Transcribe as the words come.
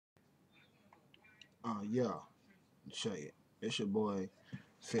Yeah, check it. It's your boy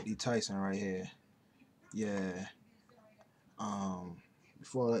 50 Tyson right here. Yeah. Um,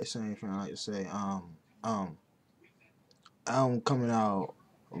 before I like to say anything, I like to say um I'm coming out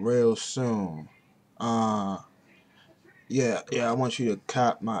real soon. Uh, yeah. I want you to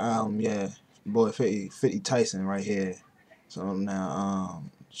cop my album. Yeah, boy 50 Tyson right here. So now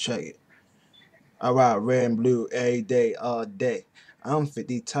check it. I ride red and blue every day, all day. I'm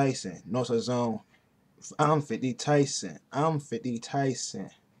 50 Tyson, North Zone. I'm 50 Tyson. I'm 50 Tyson.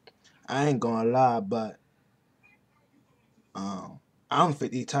 I ain't gonna lie, but um, I'm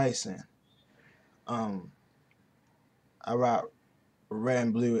 50 Tyson. Um, I rock red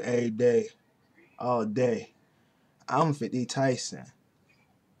and blue every day, all day. I'm 50 Tyson.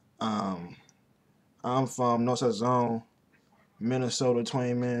 Um, I'm from North Zone, Minnesota,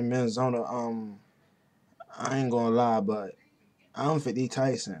 20 minute Minnesota. I ain't gonna lie, but I'm 50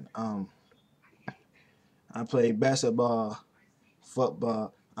 Tyson. I play basketball,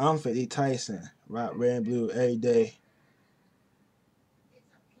 football. I'm 50 Tyson. Rock red and blue every day.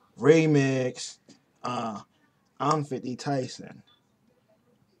 Remix. Uh, I'm 50 Tyson.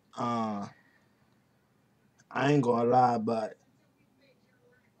 Uh, I ain't gonna lie, but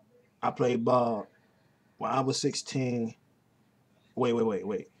I played ball when I was 16. Wait.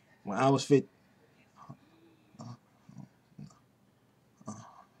 When I was 15. Um,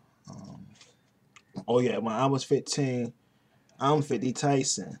 oh, yeah. When I was 15, I'm 50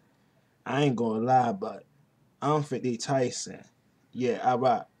 Tyson. I ain't gonna lie, but I'm 50 Tyson. Yeah, I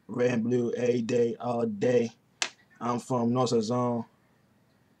rock red and blue every day, all day. I'm from North Zone.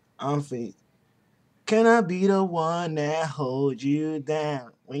 I'm 50. Can I be the one that holds you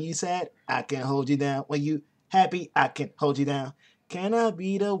down? When you sad, I can hold you down. When you happy, I can hold you down. Can I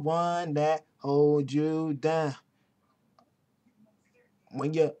be the one that holds you down?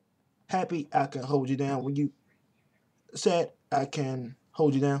 When you're happy, I can hold you down. When you sad, I can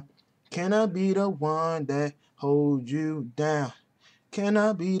hold you down. Can I be the one that holds you down? Can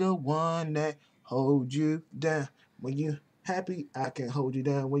I be the one that holds you down? When you happy, I can hold you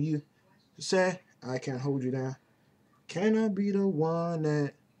down. When you sad, I can hold you down. Can I be the one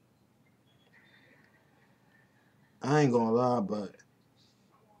that I ain't gonna lie, but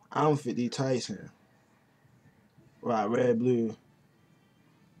I'm 50 Tyson. Right, red, blue,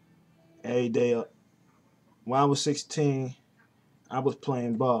 every day up. When I was 16, I was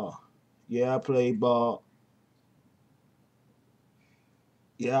playing ball. Yeah, I played ball.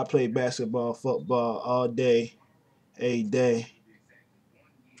 Yeah, I played basketball, football all day, every day.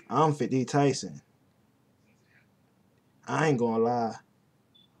 I'm 50 Tyson. I ain't gonna lie.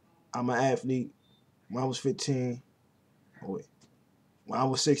 I'm an athlete. When I was 15, oh wait, when I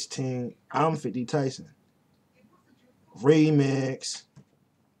was 16, I'm 50 Tyson. Remix.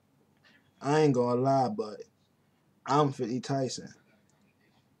 I ain't gonna lie, but I'm 50 Tyson.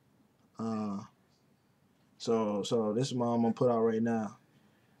 Uh, so this is what I'm gonna put out right now.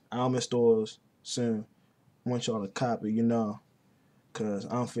 I'm in stores soon. I want y'all to copy, cause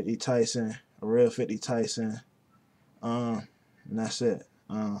I'm 50 Tyson, a real 50 Tyson. And that's it.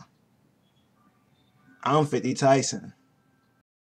 I'm 50 Tyson.